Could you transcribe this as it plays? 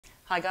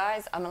Hi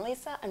guys, I'm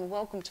Elisa and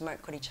welcome to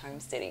Moat, Cottage,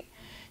 Homesteading.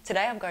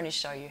 Today I'm going to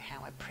show you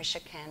how I pressure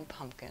can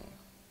pumpkin.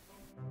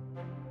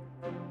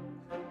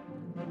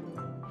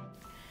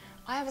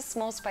 I have a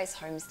small space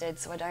homestead,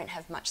 so I don't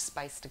have much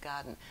space to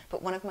garden,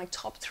 but one of my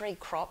top 3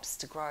 crops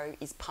to grow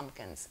is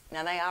pumpkins.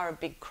 Now they are a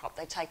big crop,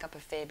 they take up a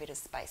fair bit of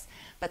space,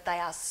 but they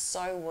are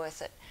so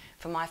worth it,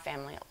 for my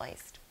family at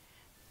least.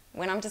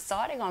 When I'm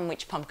deciding on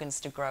which pumpkins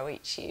to grow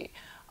each year,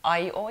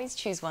 I always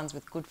choose ones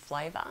with good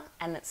flavour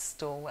and that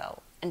store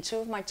well. And 2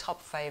 of my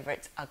top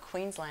favourites are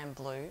Queensland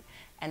Blue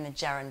and the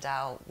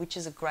Jarandale, which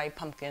is a grey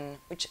pumpkin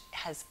which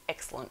has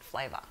excellent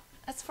flavour.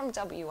 That's from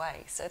WA,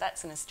 so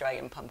that's an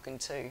Australian pumpkin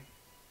too.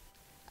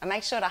 I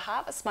make sure to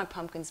harvest my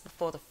pumpkins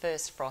before the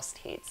first frost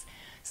hits.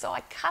 So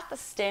I cut the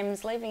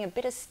stems, leaving a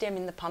bit of stem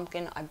in the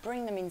pumpkin. I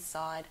bring them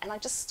inside and I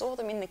just store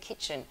them in the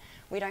kitchen.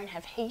 We don't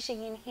have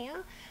heating in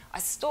here. I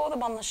store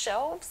them on the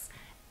shelves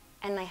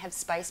and they have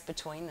space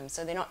between them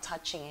so they're not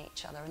touching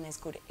each other and there's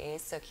good air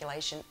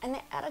circulation and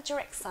they're out of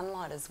direct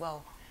sunlight as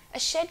well. A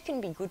shed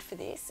can be good for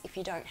this if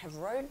you don't have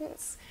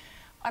rodents.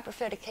 I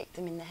prefer to keep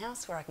them in the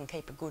house where I can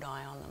keep a good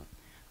eye on them.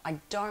 I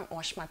don't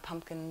wash my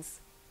pumpkins,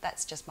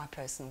 that's just my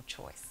personal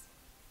choice.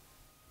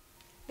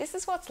 This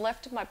is what's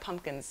left of my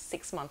pumpkins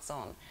 6 months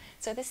on.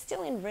 So they're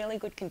still in really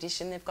good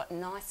condition, they've got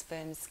nice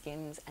firm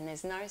skins and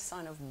there's no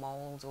sign of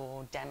mould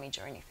or damage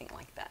or anything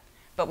like that.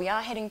 But we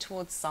are heading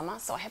towards summer,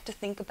 so I have to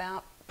think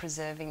about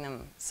preserving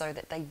them so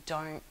that they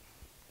don't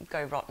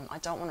go rotten. I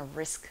don't want to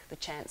risk the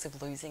chance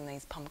of losing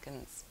these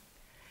pumpkins.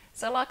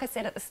 So like I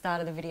said at the start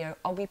of the video,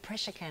 I'll be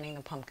pressure canning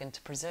the pumpkin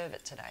to preserve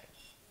it today.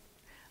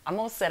 I'm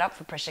all set up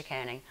for pressure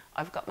canning.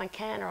 I've got my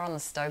canner on the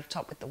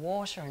stovetop with the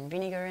water and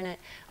vinegar in it.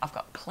 I've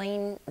got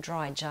clean,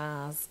 dry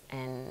jars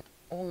and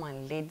all my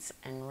lids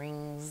and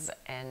rings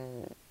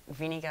and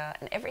vinegar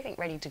and everything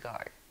ready to go.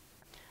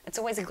 It's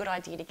always a good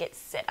idea to get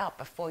set up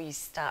before you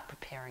start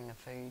preparing the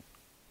food.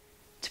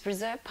 To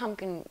preserve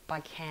pumpkin by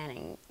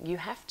canning, you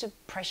have to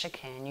pressure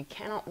can. You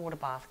cannot water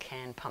bath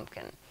can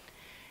pumpkin.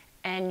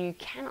 And you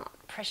cannot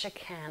pressure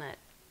can it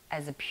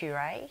as a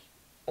puree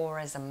or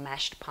as a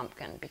mashed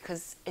pumpkin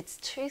because it's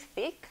too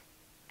thick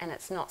and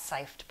it's not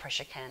safe to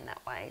pressure can that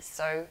way.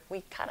 So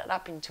we cut it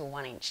up into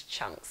 1-inch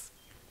chunks.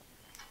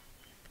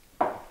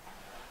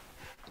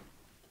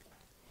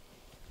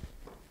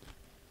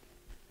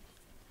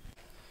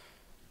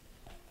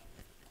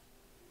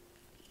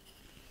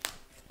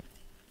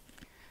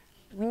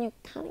 When you're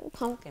cutting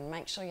pumpkin,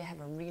 make sure you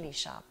have a really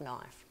sharp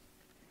knife.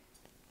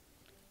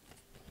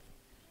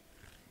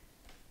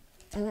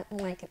 And it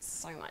will make it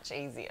so much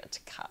easier to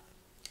cut.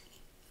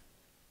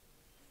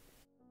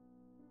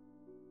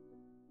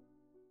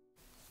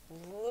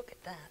 Look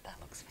at that, that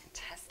looks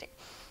fantastic.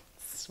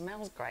 It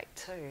smells great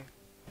too.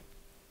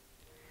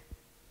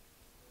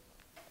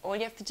 All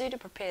you have to do to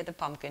prepare the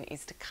pumpkin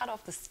is to cut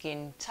off the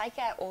skin, take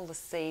out all the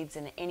seeds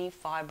and any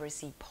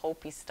fibrousy,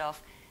 pulpy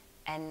stuff,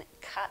 and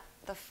cut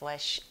the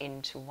flesh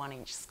into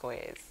 1-inch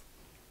squares.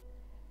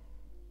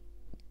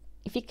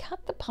 If you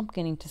cut the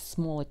pumpkin into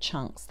smaller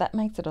chunks, that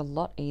makes it a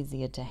lot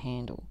easier to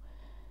handle.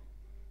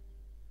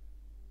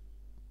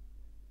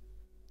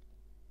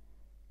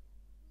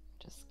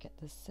 Just get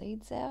the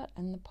seeds out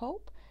and the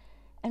pulp,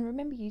 and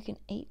remember you can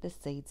eat the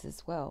seeds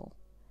as well.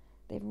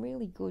 They're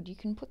really good. You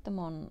can put them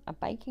on a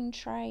baking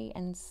tray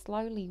and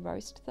slowly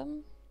roast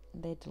them.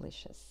 They're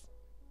delicious.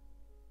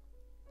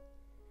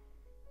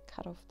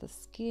 Cut off the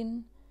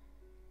skin.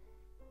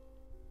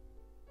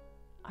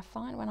 I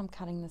find when I'm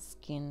cutting the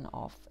skin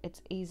off,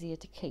 it's easier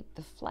to keep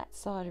the flat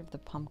side of the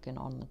pumpkin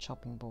on the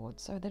chopping board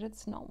so that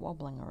it's not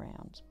wobbling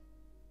around.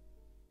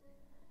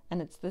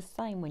 And it's the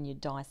same when you're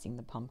dicing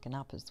the pumpkin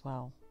up as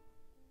well.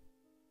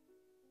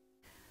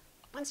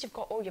 Once you've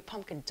got all your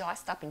pumpkin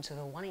diced up into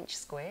the 1-inch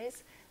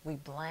squares, we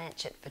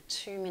blanch it for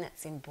 2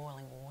 minutes in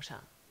boiling water.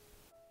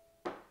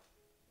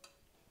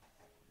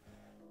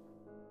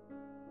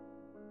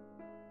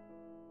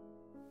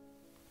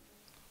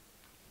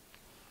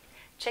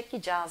 Check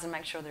your jars and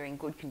make sure they're in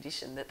good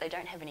condition, that they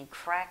don't have any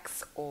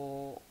cracks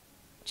or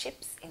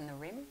chips in the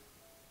rim.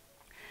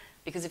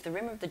 Because if the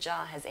rim of the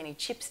jar has any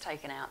chips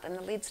taken out, then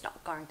the lid's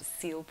not going to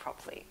seal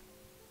properly.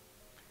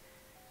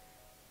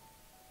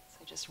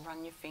 So just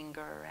run your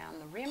finger around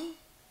the rim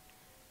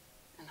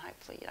and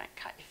hopefully you don't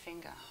cut your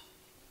finger.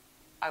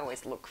 I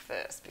always look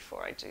first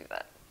before I do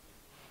that.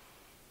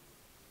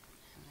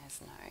 And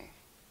there's no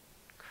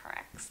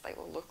cracks. They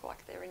all look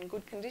like they're in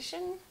good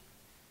condition.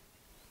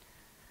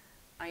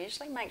 I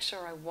usually make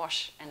sure I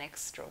wash an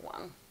extra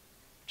one,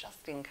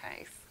 just in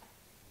case.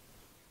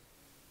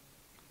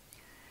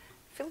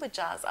 Fill the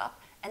jars up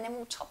and then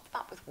we'll top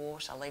them up with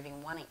water,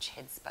 leaving 1-inch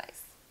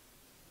headspace.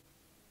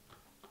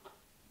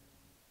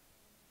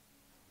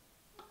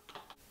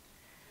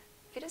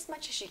 Fit as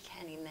much as you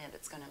can in there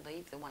that's going to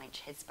leave the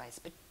 1-inch headspace,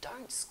 but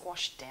don't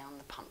squash down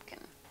the pumpkin.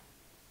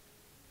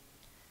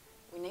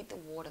 We need the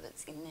water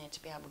that's in there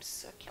to be able to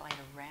circulate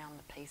around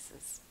the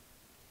pieces.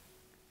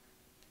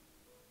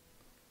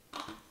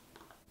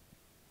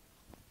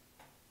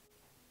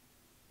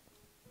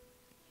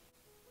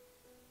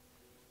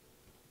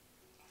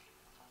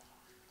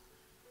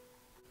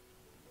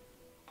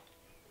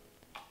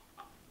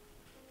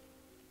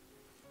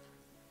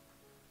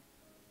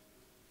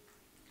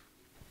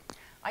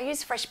 I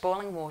use fresh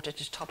boiling water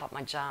to top up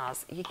my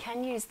jars. You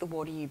can use the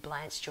water you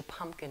blanched your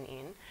pumpkin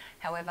in,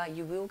 however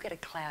you will get a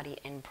cloudy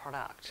end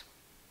product.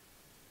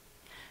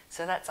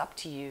 So that's up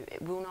to you.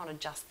 It will not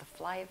adjust the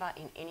flavour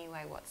in any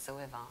way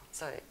whatsoever.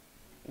 So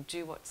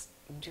do what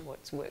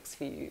works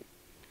for you.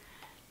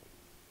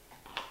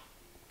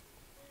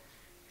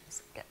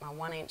 Just get my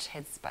 1-inch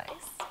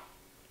headspace.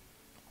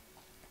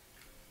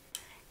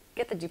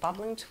 Get the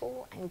debubbling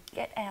tool and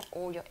get out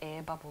all your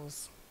air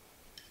bubbles.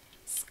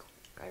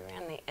 Go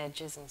around the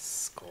edges and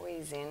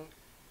squeeze in.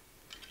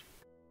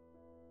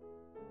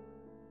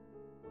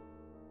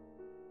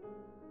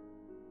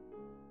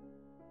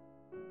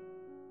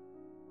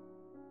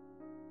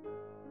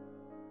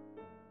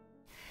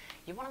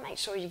 You want to make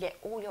sure you get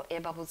all your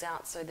air bubbles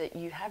out so that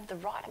you have the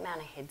right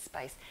amount of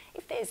headspace.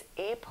 If there's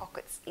air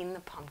pockets in the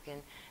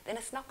pumpkin, then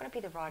it's not going to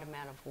be the right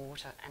amount of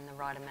water and the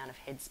right amount of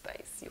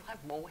headspace. You'll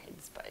have more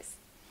headspace.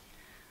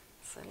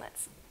 So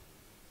let's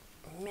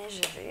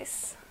measure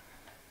this.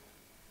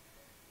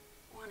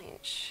 1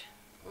 inch.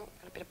 Oh,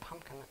 got a bit of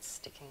pumpkin that's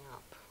sticking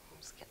up.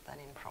 Let's get that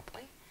in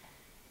properly.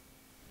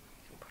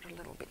 You can put a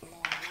little bit more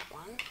on that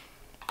one.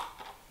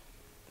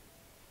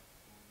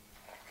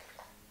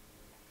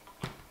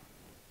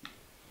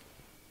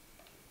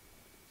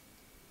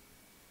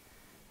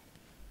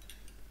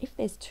 If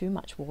there's too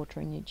much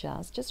water in your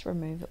jars, just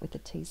remove it with a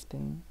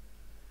teaspoon.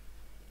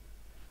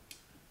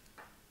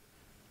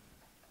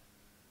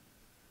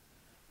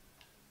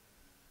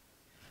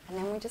 And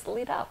then we just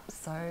lid up.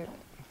 So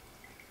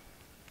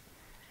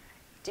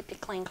dip your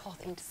clean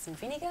cloth into some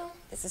vinegar.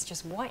 This is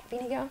just white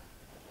vinegar.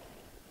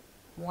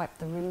 Wipe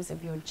the rims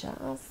of your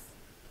jars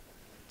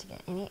to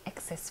get any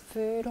excess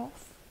food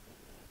off.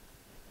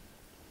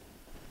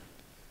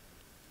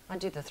 I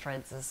do the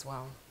threads as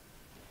well.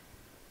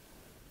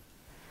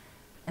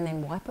 And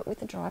then wipe it with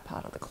the dry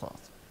part of the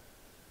cloth.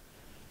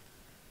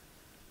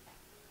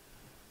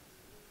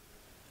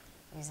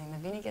 Using the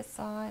vinegar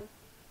side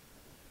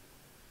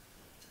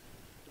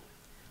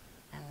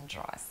and the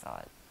dry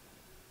side.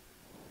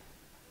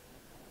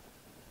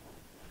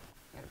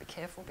 You've got to be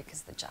careful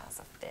because the jars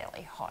are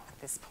fairly hot at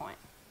this point.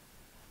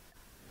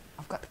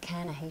 I've got the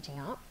canner heating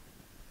up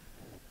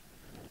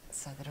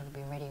so that it'll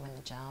be ready when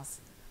the jars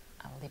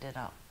are lidded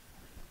up.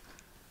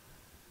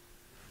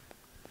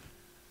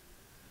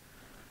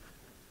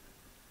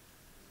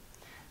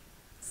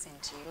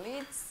 Centre your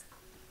lids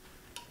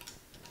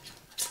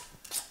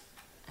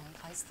and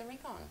place the ring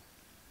on,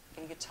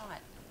 finger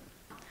tight.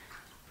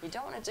 You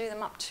don't want to do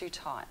them up too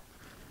tight.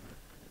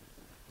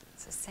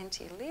 So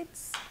centre your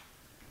lids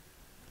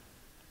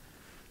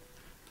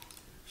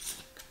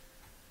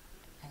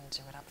and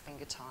do it up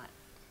finger tight.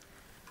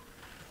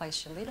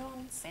 Place your lid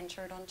on,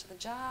 centre it onto the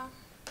jar.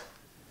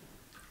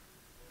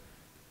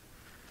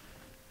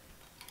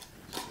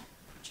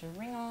 Put your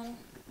ring on,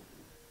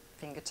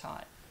 finger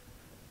tight.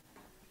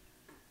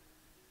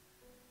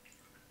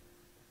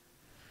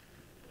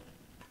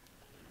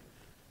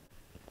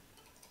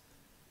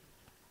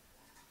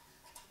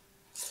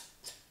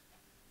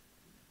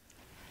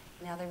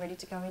 Now they're ready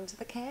to go into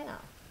the canner.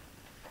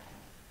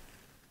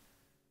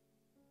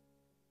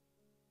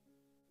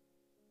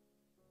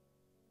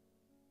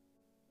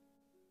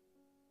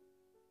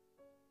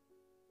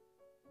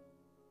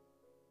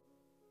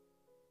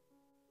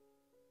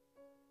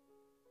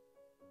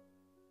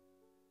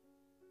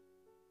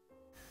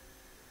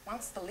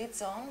 Once the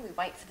lid's on, we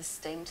wait for the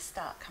steam to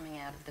start coming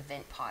out of the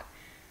vent pipe.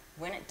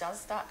 When it does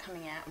start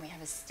coming out and we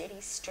have a steady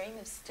stream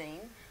of steam,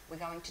 we're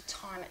going to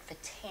time it for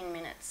 10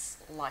 minutes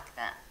like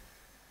that.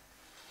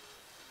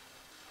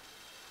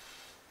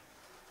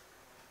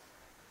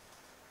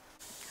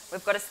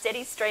 We've got a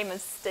steady stream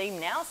of steam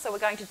now, so we're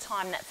going to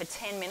time that for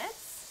 10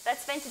 minutes.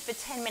 That's vented for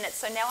 10 minutes,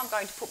 so now I'm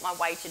going to put my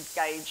weighted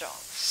gauge on.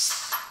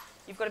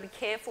 You've got to be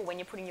careful when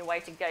you're putting your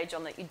weighted gauge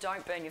on that you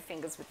don't burn your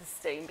fingers with the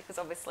steam, because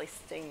obviously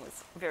steam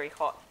was very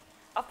hot.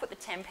 I've put the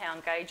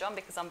 10-pound gauge on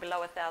because I'm below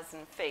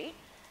 1,000 feet,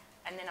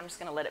 and then I'm just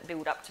going to let it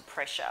build up to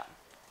pressure.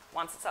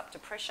 Once it's up to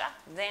pressure,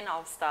 then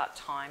I'll start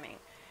timing.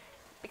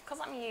 Because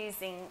I'm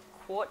using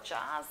quart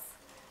jars,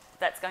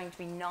 that's going to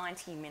be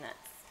 90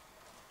 minutes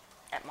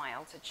at my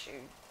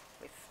altitude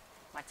with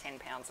my 10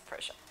 pounds of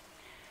pressure.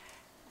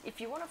 If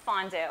you want to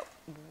find out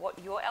what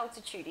your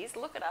altitude is,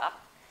 look it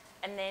up,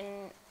 and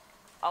then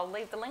I'll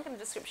leave the link in the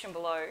description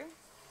below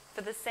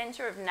for the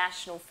Centre of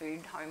National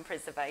Food Home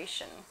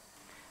Preservation,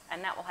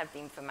 and that will have the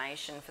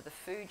information for the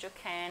food you're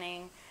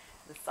canning,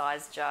 the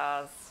size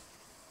jars,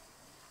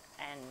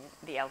 and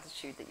the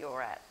altitude that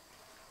you're at.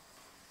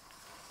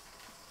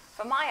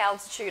 For my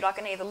altitude, I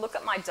can either look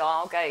at my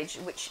dial gauge,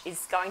 which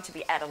is going to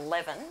be at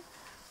 11,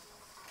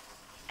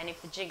 and if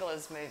the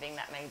jiggler's moving,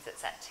 that means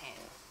it's at 10.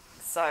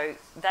 So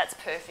that's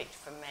perfect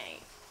for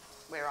me,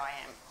 where I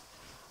am.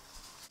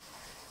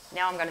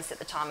 Now I'm going to set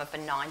the timer for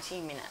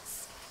 90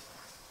 minutes.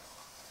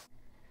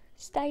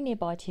 Stay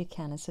nearby to your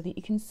canner so that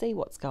you can see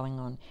what's going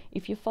on.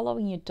 If you're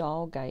following your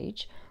dial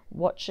gauge,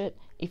 watch it.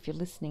 If you're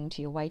listening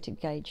to your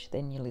weighted gauge,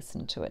 then you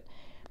listen to it.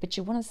 But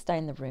you want to stay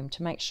in the room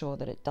to make sure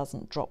that it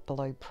doesn't drop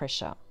below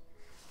pressure.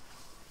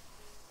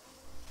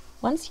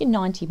 Once your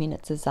 90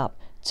 minutes is up,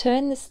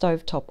 turn the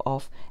stovetop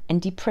off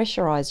and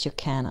depressurize your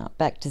canner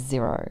back to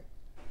 0.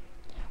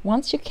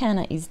 Once your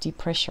canner is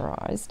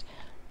depressurized,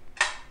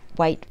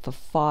 wait for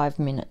 5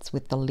 minutes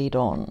with the lid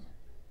on.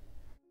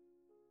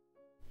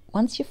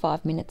 Once your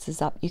 5 minutes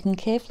is up, you can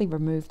carefully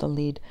remove the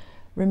lid.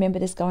 Remember,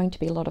 there's going to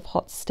be a lot of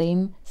hot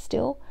steam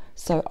still,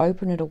 so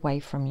open it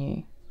away from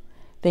you.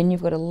 Then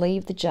you've got to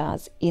leave the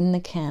jars in the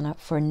canner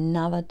for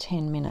another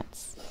 10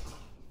 minutes.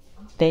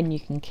 Then you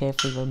can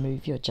carefully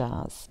remove your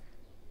jars.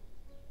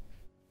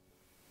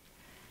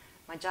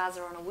 My jars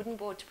are on a wooden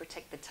board to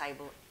protect the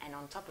table, and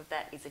on top of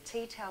that is a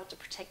tea towel to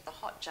protect the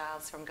hot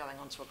jars from going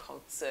onto a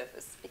cold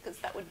surface, because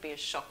that would be a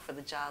shock for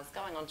the jars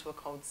going onto a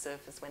cold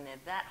surface when they're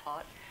that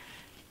hot.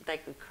 They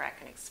could crack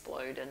and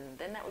explode, and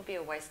then that would be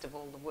a waste of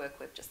all the work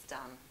we've just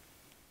done.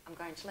 I'm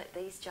going to let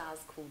these jars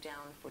cool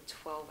down for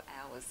 12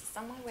 hours,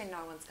 somewhere where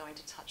no one's going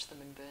to touch them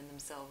and burn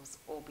themselves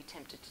or be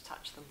tempted to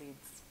touch the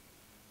lids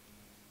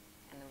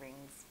and the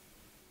rings.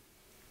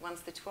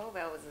 Once the 12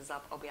 hours is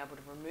up, I'll be able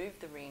to remove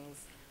the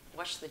rings,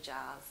 wash the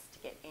jars to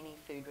get any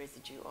food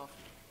residue off,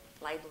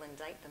 label and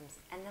date them,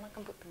 and then I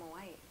can put them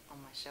away on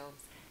my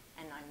shelves.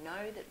 And I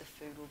know that the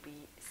food will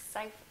be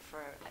safe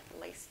for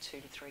at least 2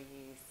 to 3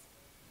 years.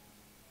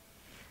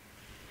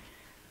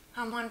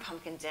 I'm 1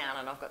 pumpkin down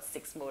and I've got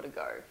 6 more to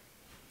go.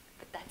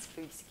 But that's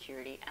food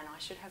security, and I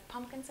should have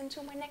pumpkins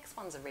until my next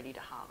ones are ready to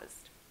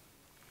harvest.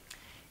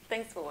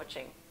 Thanks for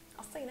watching.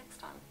 I'll see you next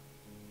time.